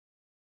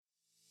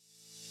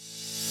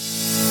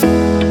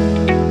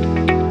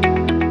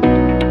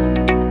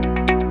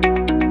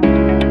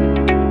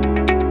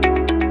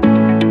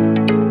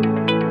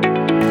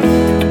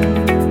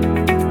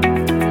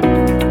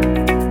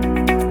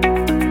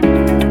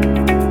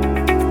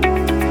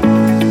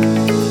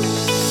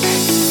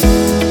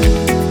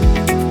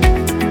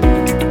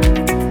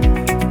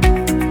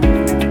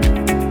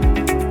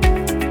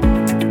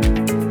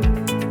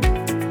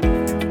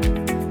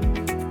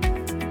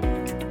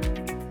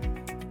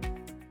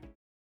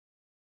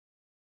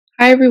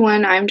Hi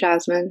everyone, I'm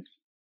Jasmine.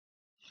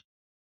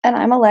 And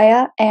I'm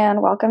Alea,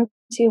 and welcome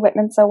to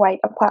Whitman So White,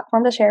 a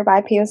platform to share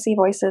BIPOC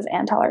voices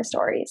and tell our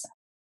stories.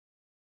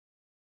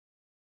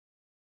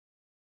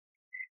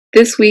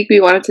 This week we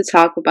wanted to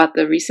talk about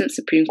the recent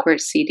Supreme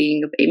Court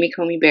seating of Amy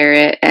Coney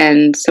Barrett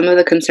and some of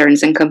the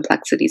concerns and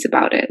complexities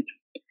about it.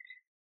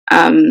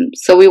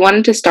 So we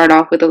wanted to start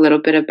off with a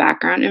little bit of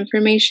background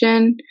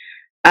information.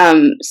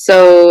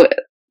 So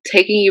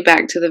taking you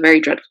back to the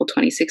very dreadful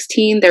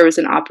 2016, there was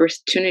an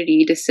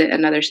opportunity to sit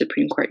another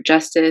Supreme Court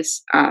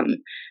justice.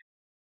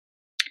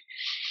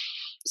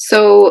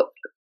 So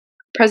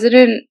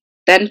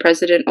then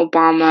President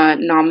Obama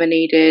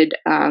nominated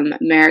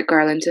Merrick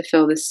Garland to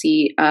fill the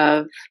seat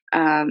of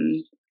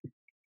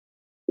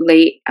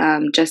late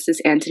Justice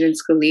Antonin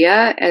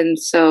Scalia, and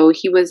so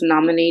he was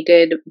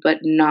nominated, but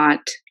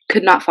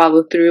could not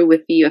follow through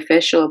with the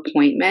official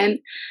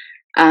appointment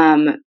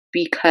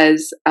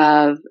because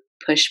of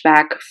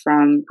pushback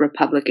from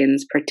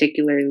Republicans,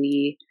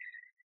 particularly,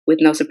 with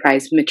no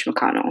surprise, Mitch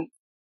McConnell.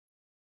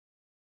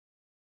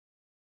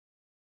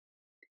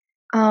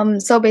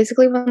 So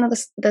basically, when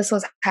this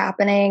was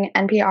happening,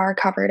 NPR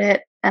covered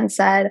it and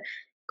said,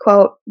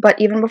 quote, "But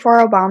even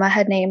before Obama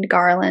had named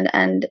Garland,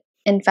 and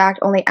in fact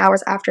only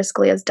hours after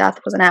Scalia's death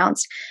was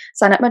announced,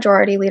 Senate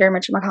Majority Leader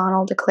Mitch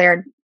McConnell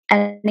declared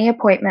any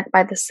appointment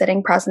by the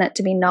sitting president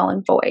to be null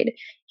and void.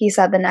 He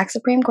said the next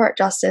Supreme Court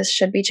justice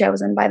should be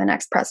chosen by the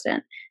next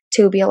president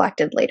to be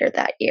elected later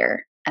that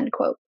year," end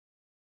quote.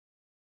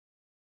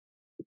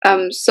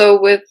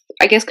 So with,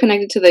 I guess,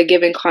 connected to the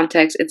given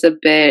context, it's a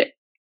bit,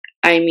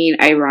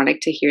 ironic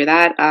to hear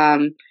that,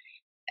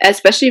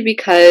 especially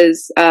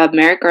because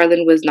Merrick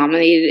Garland was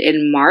nominated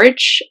in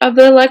March of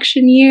the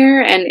election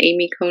year, and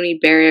Amy Coney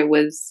Barrett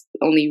was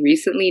only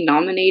recently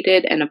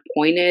nominated and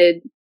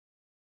appointed.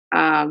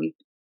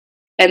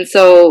 And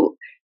so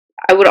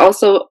I would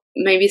also,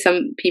 maybe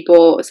some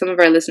of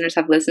our listeners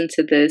have listened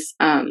to this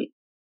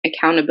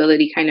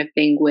accountability kind of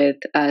thing with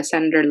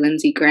Senator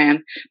Lindsey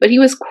Graham, but he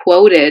was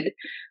quoted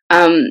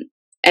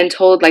and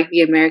told like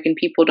the American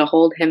people to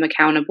hold him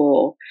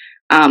accountable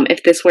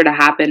if this were to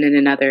happen in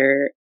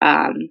another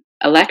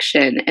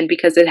election. And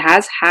because it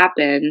has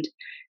happened,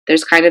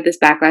 there's kind of this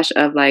backlash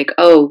of like,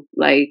 oh,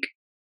 like,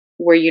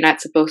 were you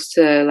not supposed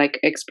to like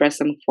express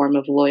some form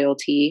of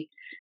loyalty?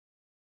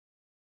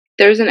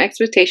 There's an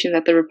expectation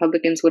that the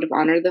Republicans would have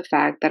honored the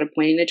fact that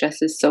appointing a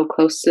justice so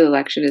close to the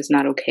election is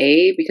not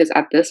okay, because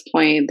at this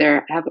point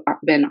there have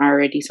been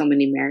already so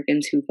many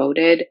Americans who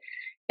voted.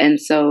 And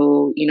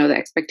so, the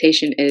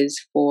expectation is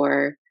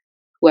for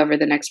whoever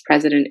the next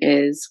president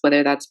is,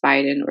 whether that's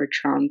Biden or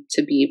Trump,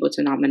 to be able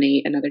to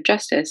nominate another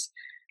justice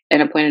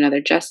and appoint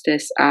another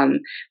justice.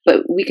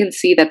 But we can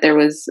see that there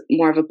was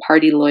more of a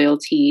party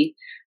loyalty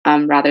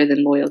rather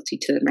than loyalty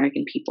to the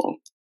American people.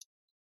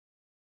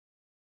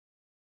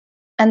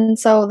 And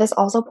so this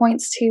also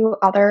points to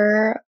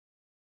other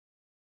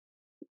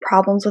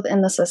problems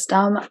within the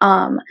system,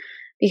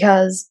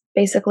 because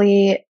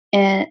basically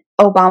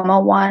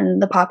Obama won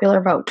the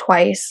popular vote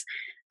twice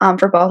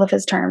for both of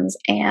his terms,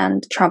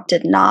 and Trump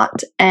did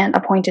not, and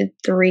appointed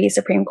 3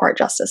 Supreme Court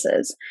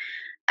justices.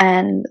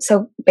 And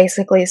so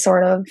basically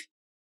sort of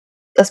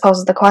this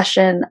poses the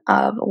question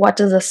of what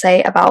does this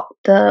say about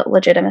the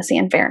legitimacy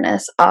and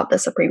fairness of the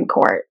Supreme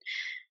Court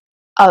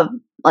of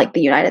like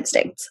the United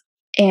States.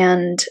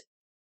 And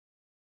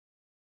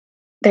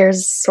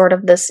there's sort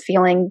of this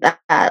feeling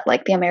that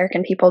like the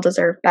American people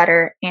deserve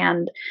better,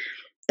 and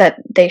that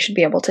they should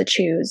be able to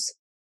choose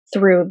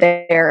through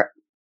their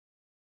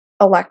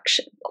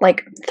election,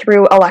 like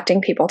through electing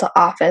people to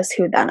office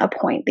who then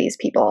appoint these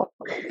people,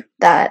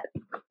 that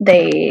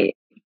they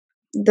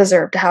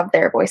deserve to have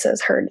their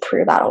voices heard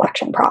through that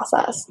election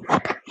process.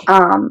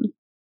 And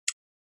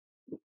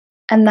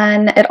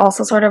then it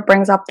also sort of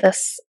brings up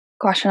this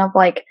question of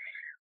like,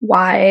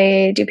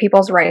 why do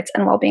people's rights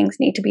and well-beings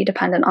need to be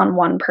dependent on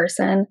one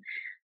person?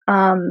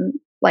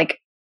 Like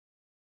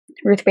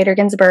Ruth Bader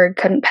Ginsburg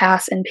couldn't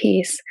pass in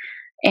peace,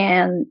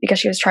 and because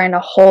she was trying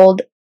to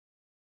hold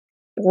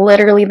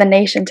literally the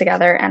nation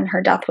together, and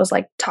her death was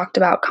like talked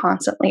about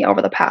constantly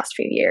over the past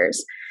few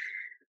years.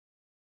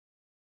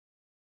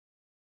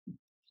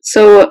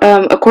 So,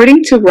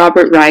 according to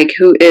Robert Reich,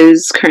 who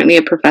is currently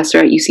a professor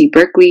at UC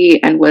Berkeley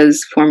and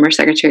was former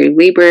Secretary of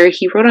Labor,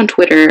 he wrote on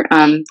Twitter,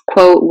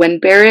 quote, "When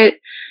Barrett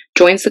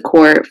joins the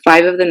court,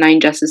 5 of the 9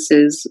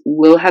 justices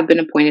will have been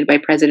appointed by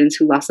presidents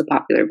who lost the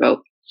popular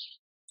vote.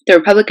 The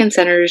Republican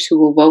senators who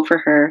will vote for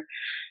her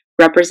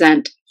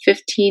represent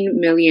 15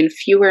 million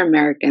fewer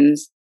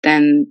Americans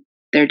than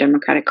their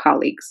Democratic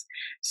colleagues.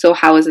 So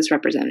how is this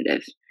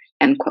representative?"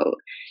 End quote.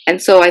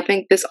 And so I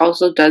think this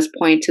also does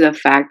point to the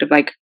fact of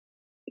like,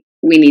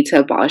 we need to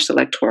abolish the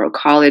Electoral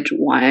College.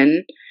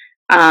 One,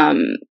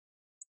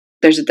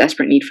 there's a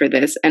desperate need for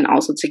this, and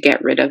also to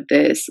get rid of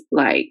this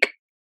like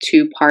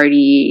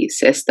 2-party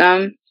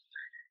system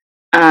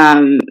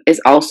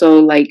is also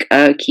like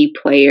a key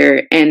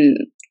player in,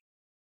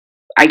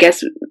 I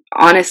guess,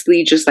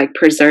 honestly, just like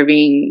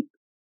preserving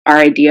our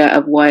idea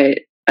of what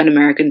an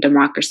American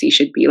democracy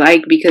should be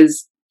like,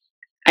 because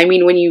I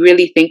mean, when you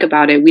really think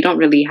about it, we don't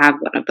really have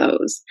one of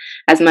those.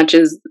 As much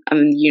as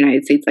the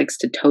United States likes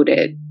to tote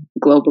it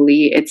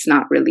globally, it's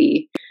not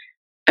really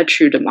a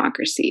true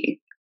democracy.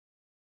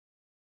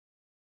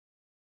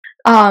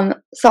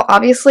 So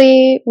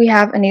obviously we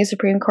have a new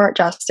Supreme Court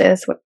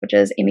justice, which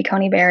is Amy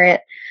Coney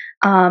Barrett,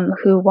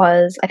 who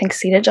was, I think,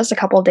 seated just a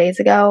couple of days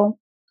ago.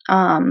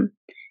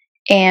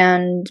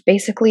 And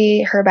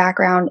basically her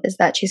background is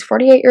that she's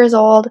 48 years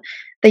old,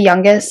 the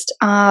youngest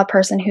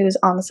person who's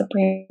on the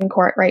Supreme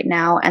Court right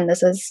now. And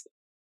this is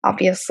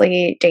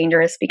obviously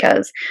dangerous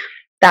because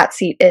that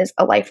seat is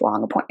a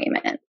lifelong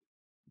appointment.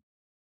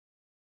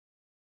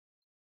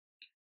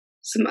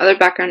 Some other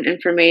background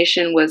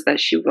information was that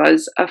she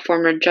was a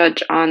former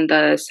judge on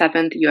the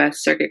 7th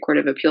U.S. Circuit Court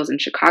of Appeals in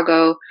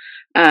Chicago.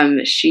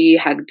 She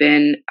had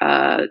been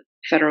a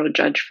federal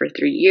judge for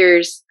 3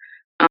 years.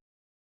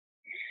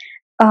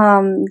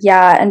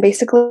 Yeah, and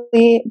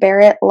basically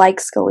Barrett,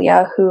 like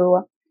Scalia,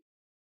 who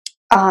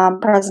former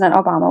President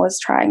Obama was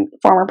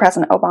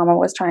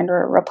trying to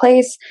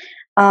replace,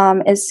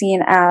 is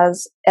seen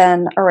as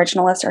an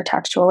originalist or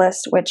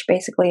textualist, which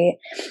basically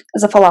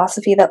is a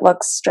philosophy that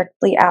looks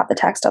strictly at the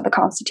text of the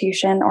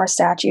Constitution or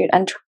statute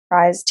and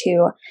tries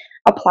to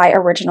apply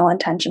original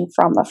intention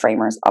from the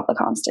framers of the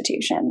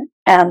Constitution.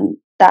 And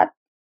that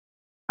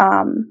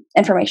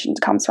information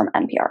comes from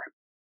NPR.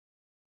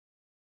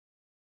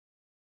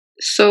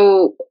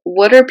 So,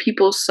 what are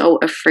people so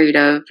afraid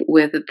of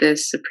with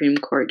this Supreme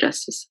Court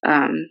justice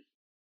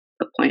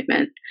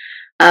appointment?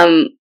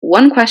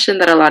 One question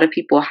that a lot of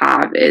people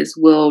have is,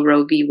 will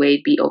Roe v.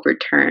 Wade be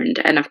overturned?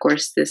 And of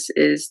course, this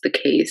is the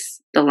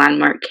case, the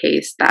landmark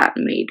case that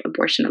made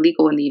abortion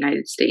illegal in the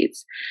United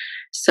States.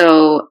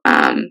 So,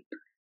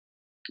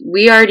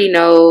 we already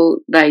know,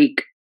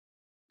 like,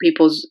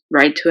 people's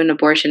right to an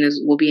abortion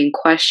will be in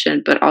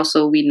question, but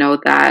also we know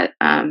that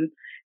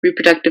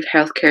reproductive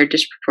health care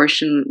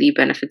disproportionately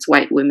benefits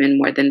white women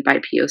more than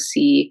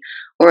BIPOC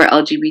or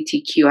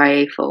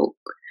LGBTQIA folk.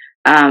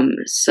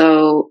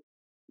 So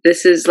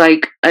this is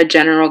like a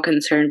general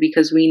concern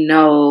because we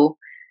know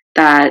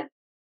that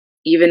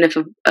even if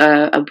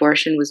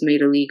abortion was made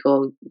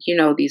illegal,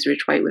 these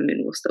rich white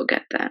women will still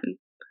get them.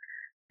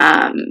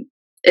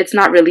 It's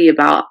not really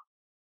about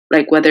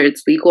like whether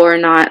it's legal or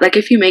not. Like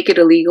if you make it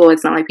illegal,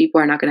 it's not like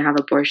people are not going to have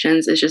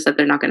abortions. It's just that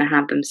they're not going to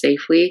have them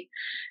safely.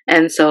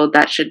 And so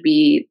that should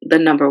be the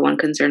number one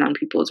concern on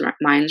people's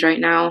minds right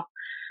now.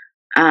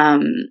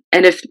 And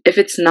if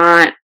it's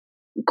not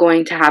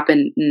going to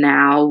happen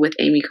now with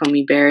Amy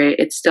Coney Barrett,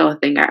 it's still a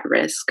thing at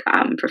risk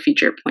for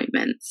future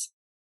appointments.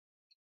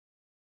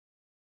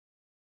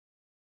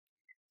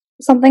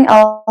 Something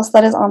else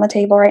that is on the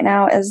table right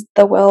now is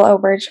the Will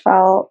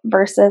Obergefell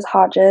versus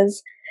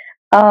Hodges,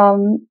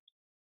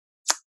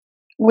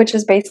 which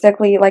is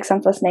basically, like,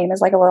 since this name is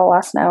like a little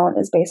less known,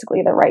 is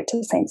basically the right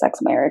to same-sex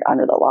marriage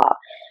under the law.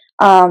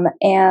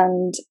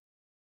 And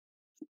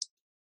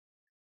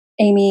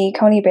Amy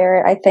Coney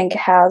Barrett, I think,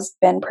 has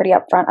been pretty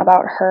upfront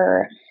about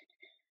her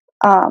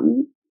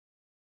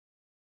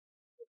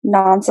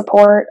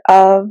non-support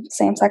of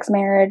same-sex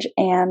marriage,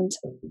 and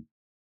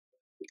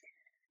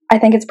I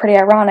think it's pretty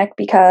ironic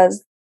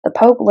because the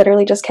Pope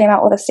literally just came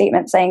out with a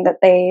statement saying that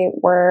they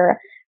were,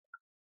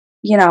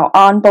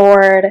 on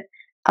board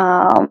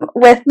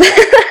with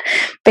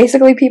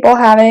basically people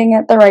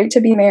having the right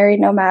to be married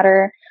no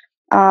matter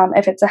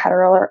if it's a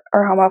hetero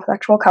or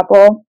homosexual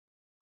couple.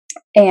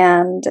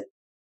 And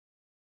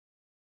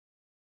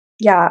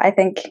yeah, I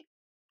think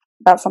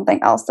that's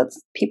something else that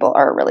people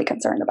are really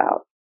concerned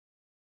about.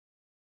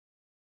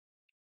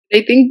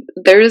 I think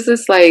there was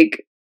this,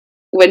 like,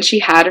 when she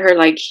had her,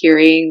 like,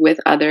 hearing with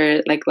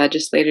other, like,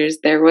 legislators,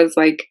 there was,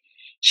 like,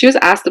 she was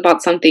asked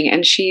about something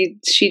and she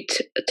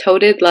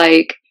toted,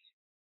 like,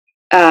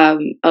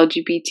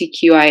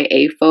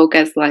 LGBTQIA folk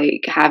as,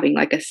 like, having,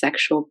 like, a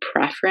sexual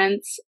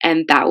preference,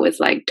 and that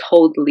was, like,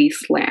 totally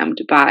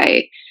slammed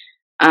by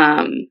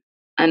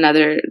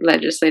another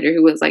legislator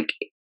who was like,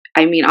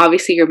 I mean,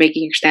 obviously you're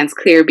making your stance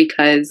clear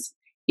because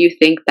you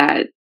think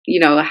that,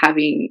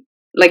 having,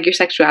 like, your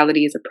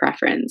sexuality is a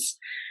preference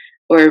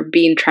or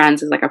being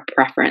trans is like a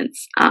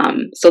preference.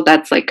 So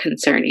that's, like,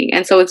 concerning.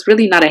 And so it's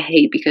really not a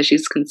hate because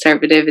she's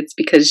conservative. It's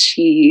because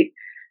she's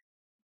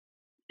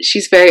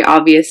very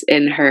obvious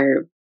in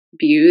her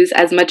views.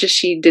 As much as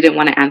she didn't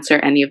want to answer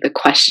any of the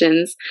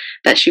questions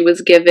that she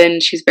was given,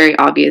 she's very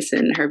obvious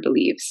in her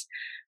beliefs.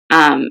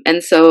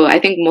 And so I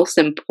think most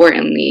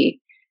concerningly,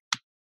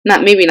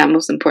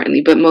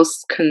 but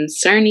most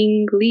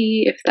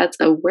concerningly, if that's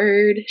a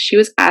word, she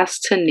was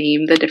asked to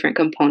name the different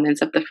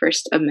components of the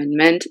First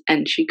Amendment,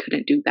 and she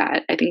couldn't do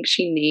that. I think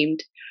she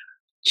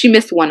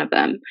missed one of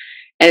them.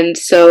 And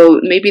so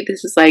maybe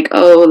this is like,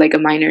 like a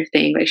minor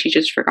thing, like she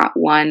just forgot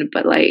one,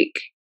 but, like,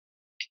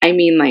 I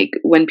mean, like,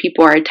 when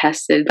people are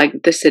tested,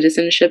 like the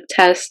citizenship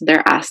test,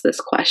 they're asked this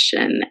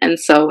question. And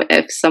so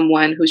if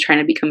someone who's trying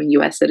to become a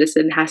US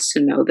citizen has to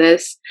know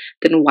this,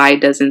 then why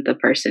doesn't the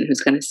person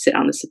who's going to sit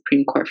on the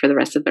Supreme Court for the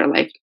rest of their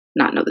life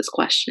not know this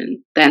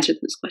question, the answer to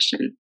this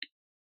question?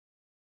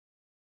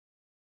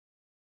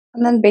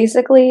 And then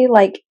basically,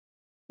 like,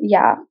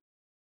 yeah,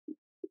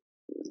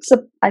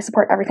 so I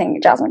support everything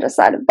Jasmine just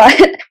said,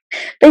 but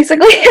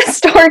basically,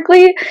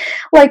 historically,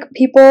 like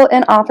people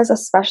in office,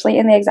 especially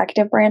in the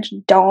executive branch,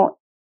 don't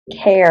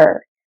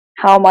care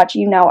how much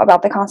you know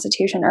about the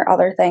Constitution or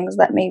other things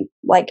that may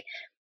like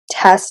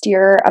test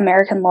your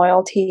American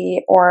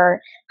loyalty or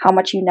how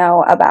much you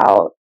know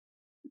about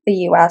the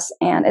US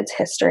and its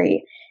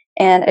history.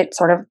 And it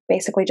sort of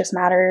basically just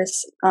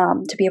matters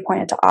to be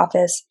appointed to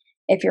office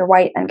if you're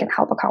white and can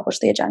help accomplish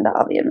the agenda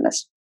of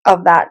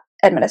of that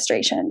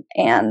administration.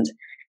 And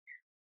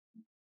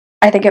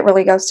I think it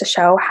really goes to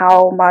show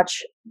how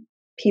much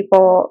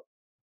people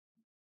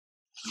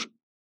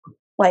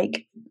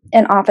like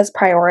in office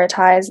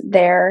prioritize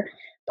their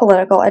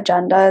political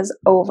agendas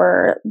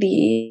over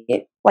the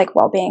like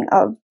well-being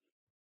of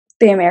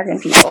the American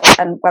people,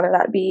 and whether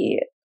that be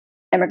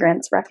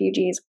immigrants,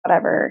 refugees,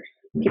 whatever,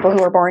 people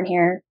who were born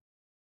here.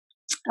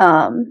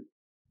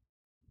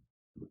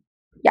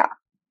 Yeah,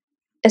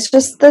 it's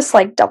just this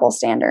like double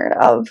standard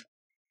of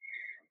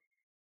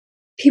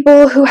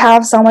people who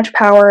have so much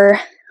power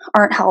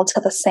aren't held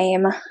to the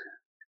same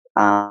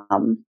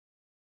aren't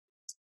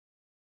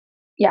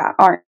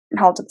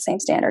held to the same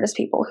standard as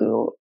people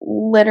who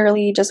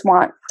literally just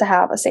want to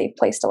have a safe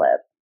place to live.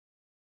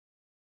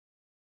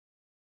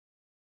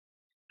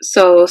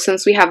 So,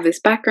 since we have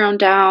this background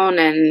down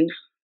and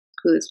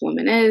who this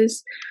woman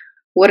is,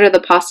 what are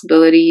the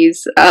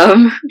possibilities?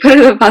 What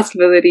are the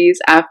possibilities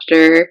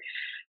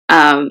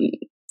um,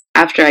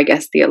 after I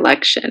guess the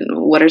election?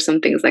 What are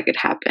some things that could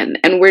happen?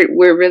 And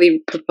we're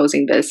really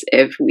proposing this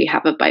if we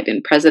have a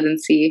Biden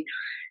presidency,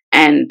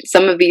 and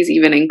some of these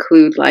even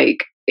include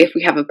like if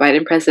we have a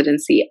Biden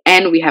presidency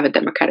and we have a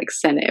Democratic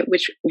Senate,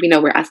 which we know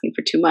we're asking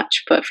for too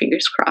much, but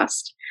fingers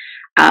crossed.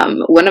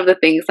 One of the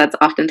things that's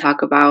often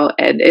talked about,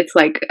 and it's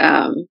like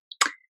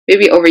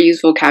maybe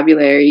overused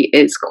vocabulary,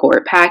 is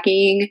court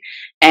packing,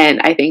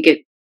 and I think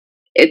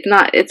it's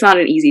not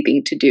an easy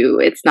thing to do.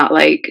 It's not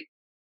like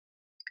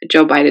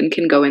Joe Biden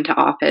can go into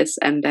office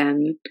and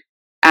then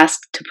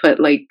ask to put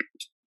like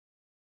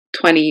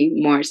 20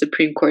 more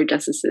Supreme Court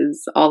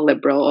justices, all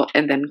liberal,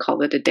 and then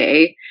call it a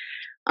day.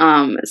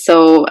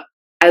 So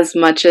as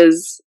much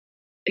as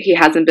he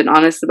hasn't been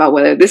honest about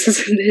whether this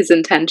is his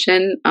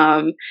intention,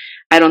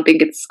 I don't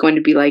think it's going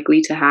to be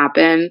likely to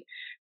happen.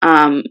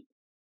 I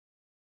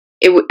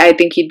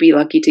think he'd be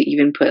lucky to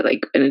even put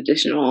like an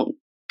additional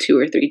 2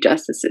 or 3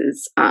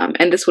 justices.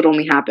 And this would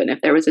only happen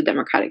if there was a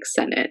Democratic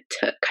Senate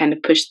to kind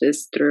of push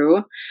this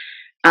through.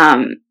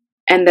 And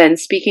then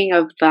speaking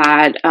of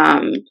that,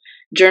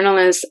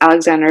 journalist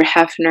Alexander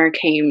Hefner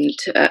came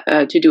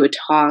to do a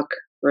talk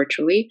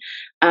virtually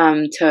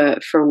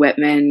for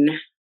Whitman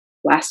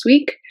last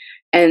week.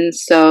 And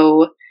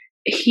so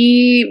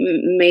he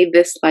made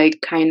this like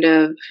kind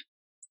of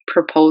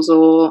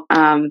proposal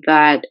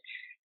that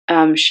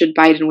should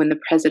Biden win the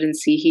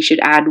presidency, he should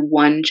add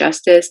 1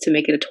 justice to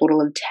make it a total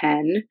of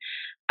 10.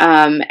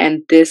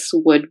 And this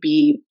would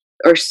be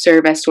or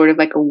serve as sort of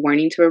like a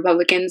warning to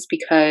Republicans,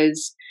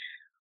 because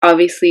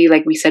obviously,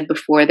 like we said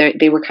before,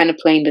 they were kind of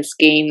playing this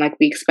game. Like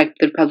we expect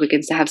the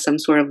Republicans to have some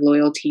sort of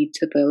loyalty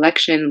to the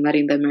election and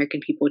letting the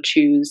American people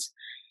choose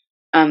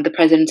the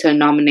president to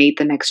nominate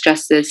the next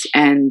justice.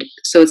 And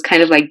so it's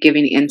kind of like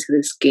giving into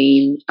this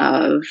game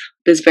of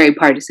this very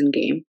partisan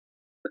game.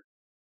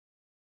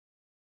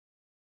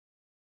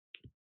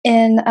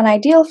 In an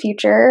ideal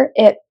future,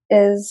 it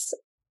is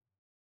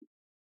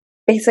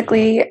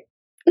basically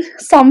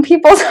some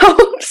people's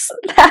hopes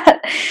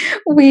that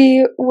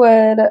we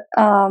would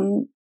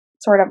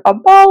sort of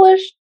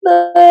abolish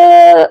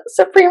the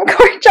Supreme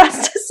Court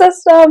justice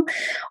system,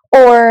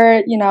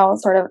 or, you know,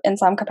 sort of in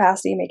some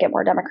capacity make it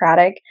more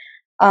democratic.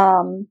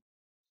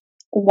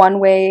 One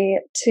way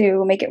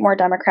to make it more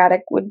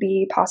democratic would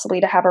be possibly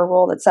to have a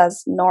rule that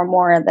says no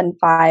more than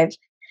 5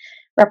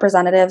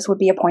 representatives would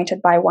be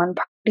appointed by one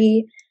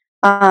party.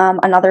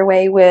 Another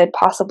way would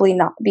possibly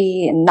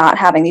not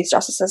having these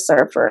justices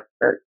serve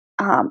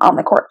on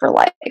the court for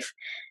life,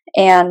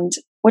 and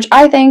which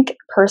I think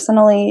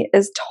personally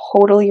is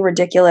totally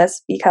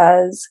ridiculous,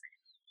 because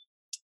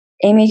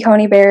Amy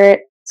Coney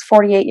Barrett is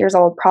 48 years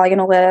old, probably going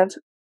to live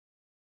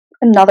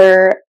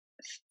another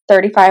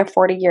 35,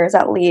 40 years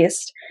at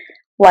least.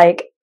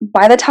 Like,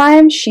 by the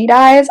time she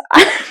dies,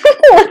 I'm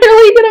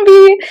literally going to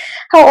be,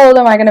 how old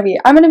am I going to be?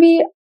 I'm going to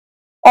be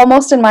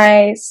almost in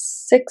my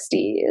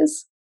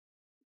 60s.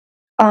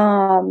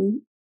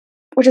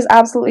 Which is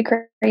absolutely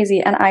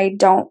crazy. And I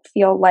don't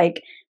feel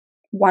like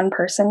one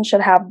person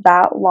should have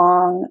that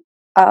long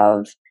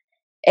of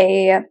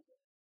a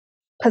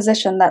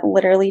position that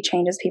literally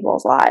changes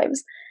people's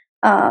lives.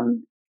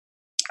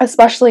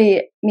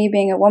 Especially me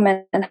being a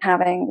woman and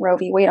having Roe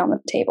v. Wade on the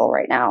table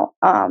right now,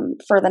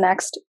 for the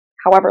next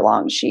however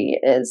long she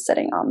is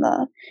sitting on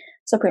the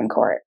Supreme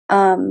Court.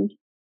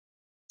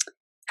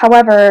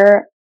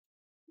 However,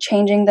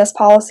 changing this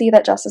policy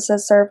that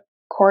justices serve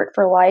court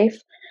for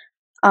life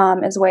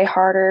is way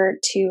harder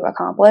to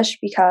accomplish,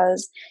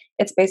 because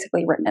it's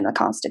basically written in the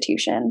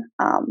Constitution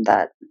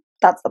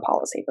that's the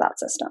policy for that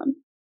system.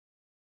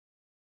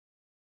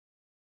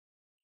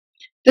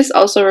 This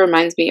also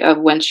reminds me of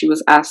when she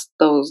was asked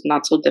those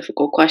not so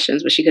difficult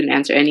questions, but she couldn't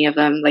answer any of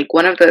them. Like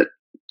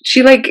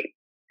she like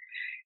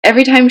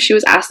every time she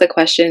was asked a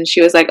question,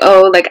 she was like,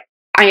 "Oh, like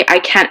I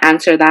can't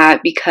answer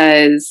that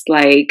because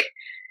like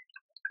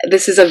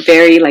this is a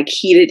very like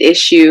heated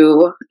issue,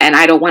 and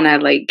I don't want to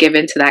like give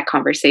into that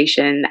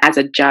conversation as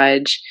a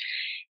judge."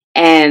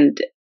 And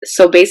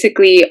so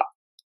basically,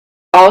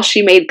 all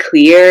she made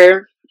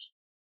clear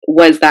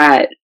was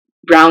that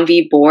Brown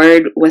v.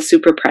 Board was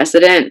super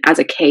precedent as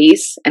a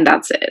case, and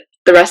that's it.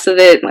 The rest of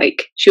it,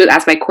 like, she was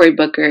asked by Cory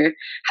Booker,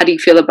 how do you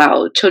feel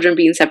about children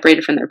being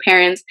separated from their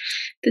parents?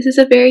 This is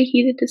a very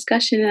heated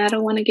discussion, and I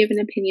don't want to give an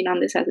opinion on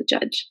this as a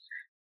judge.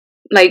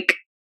 Like,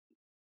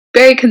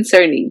 very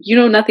concerning. You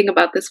know nothing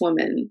about this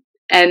woman.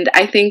 And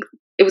I think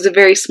it was a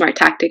very smart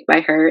tactic by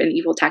her, an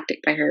evil tactic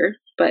by her,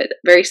 but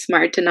very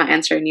smart to not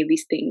answer any of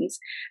these things.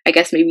 I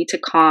guess maybe to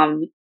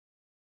calm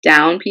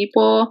down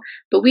people,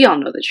 but we all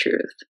know the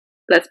truth.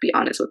 Let's be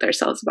honest with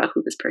ourselves about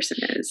who this person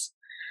is.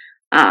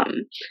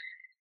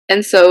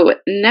 And so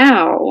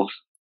now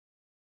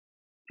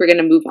we're going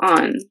to move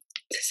on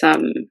to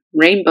some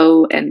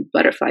rainbow and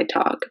butterfly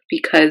talk,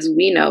 because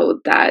we know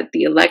that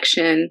the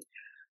election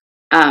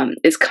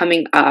is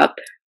coming up,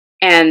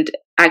 and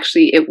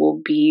actually it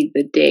will be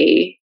the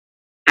day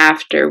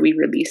after we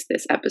release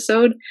this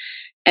episode.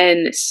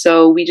 And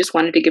so we just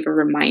wanted to give a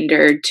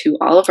reminder to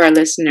all of our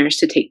listeners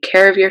to take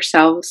care of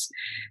yourselves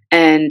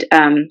and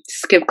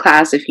skip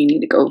class if you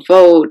need to go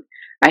vote.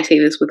 I say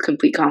this with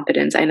complete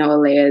confidence. I know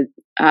Alea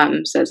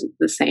says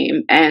the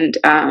same. And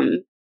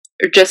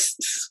or just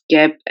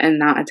skip and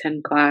not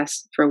attend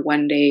class for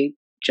one day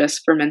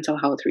just for mental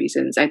health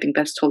reasons. I think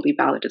that's totally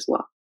valid as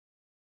well.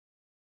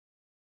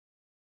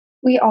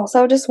 We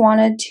also just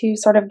wanted to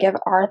sort of give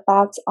our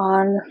thoughts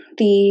on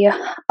the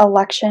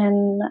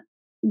election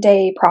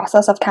day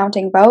process of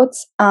counting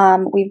votes.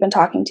 We've been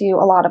talking to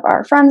a lot of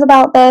our friends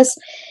about this,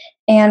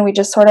 and we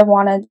just sort of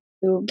wanted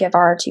to give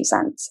our 2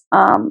 cents.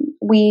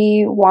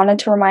 We wanted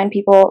to remind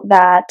people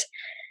that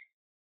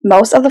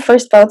most of the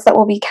first votes that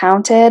will be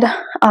counted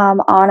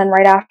on and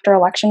right after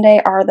election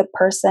day are the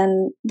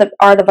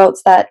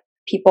votes that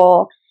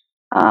people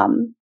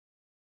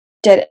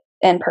did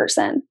in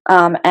person.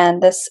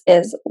 And this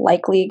is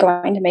likely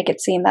going to make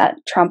it seem that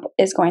Trump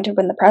is going to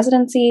win the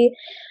presidency,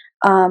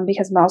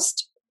 because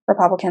most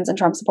Republicans and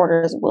Trump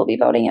supporters will be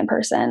voting in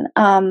person.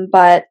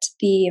 But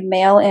the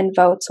mail-in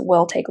votes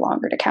will take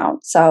longer to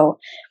count. So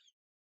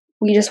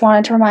we just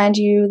wanted to remind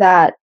you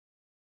that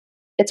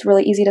it's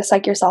really easy to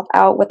psych yourself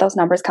out with those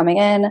numbers coming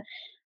in.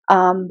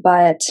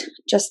 But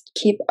just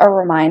keep a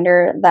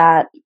reminder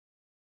that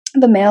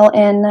the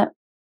mail-in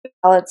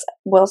ballots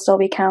will still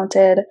be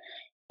counted,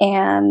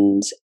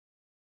 and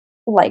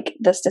like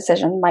this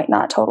decision might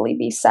not totally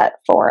be set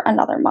for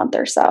another month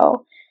or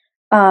so.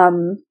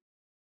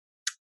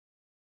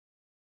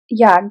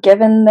 Yeah,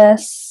 given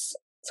this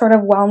sort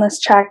of wellness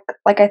check,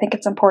 like I think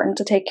it's important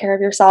to take care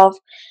of yourself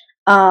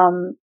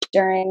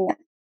during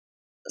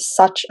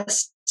such a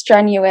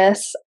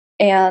strenuous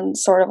and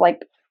sort of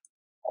like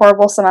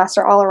horrible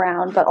semester all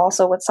around, but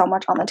also with so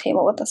much on the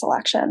table with this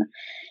election.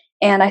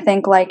 And I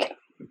think like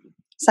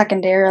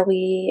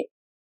secondarily,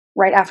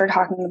 right after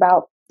talking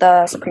about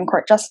the Supreme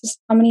Court Justice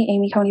nominee,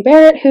 Amy Coney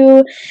Barrett,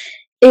 who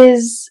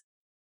is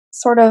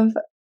sort of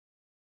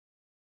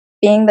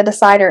being the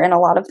decider in a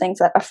lot of things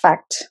that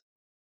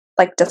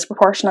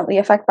disproportionately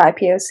affect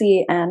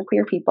BIPOC and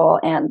queer people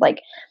and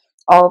like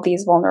all of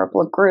these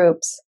vulnerable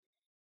groups,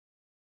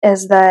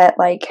 is that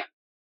like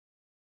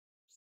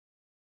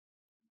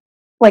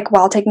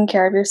while taking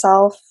care of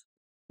yourself,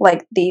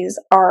 like these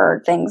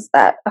are things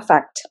that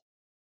affect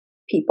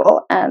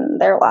people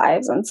and their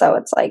lives. And so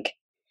it's like,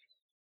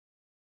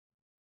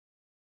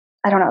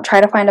 I don't know,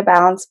 try to find a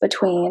balance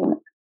between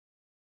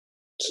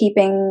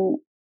keeping,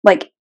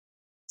 like,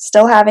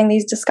 still having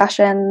these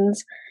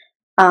discussions,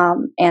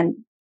 and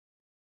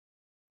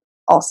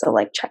also,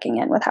 like, checking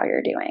in with how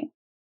you're doing.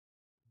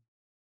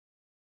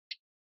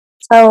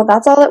 So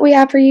that's all that we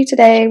have for you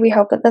today. We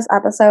hope that this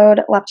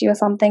episode left you with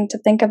something to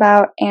think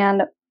about,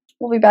 and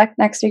we'll be back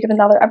next week with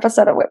another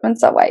episode of Whitman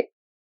So White.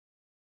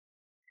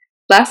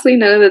 Lastly,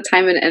 none of the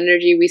time and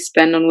energy we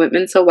spend on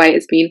Whitman So White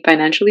is being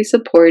financially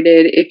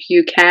supported. If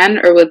you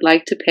can or would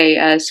like to pay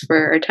us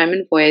for our time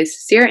and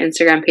voice, see our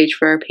Instagram page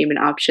for our payment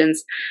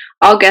options.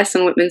 All guests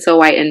on Whitman So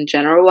White in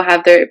general will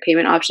have their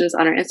payment options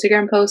on our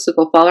Instagram post, so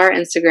go follow our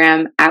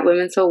Instagram at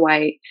Whitman So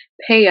White,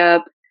 pay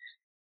up,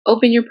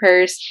 open your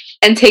purse,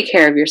 and take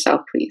care of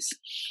yourself, please.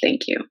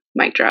 Thank you.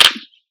 Mic drop.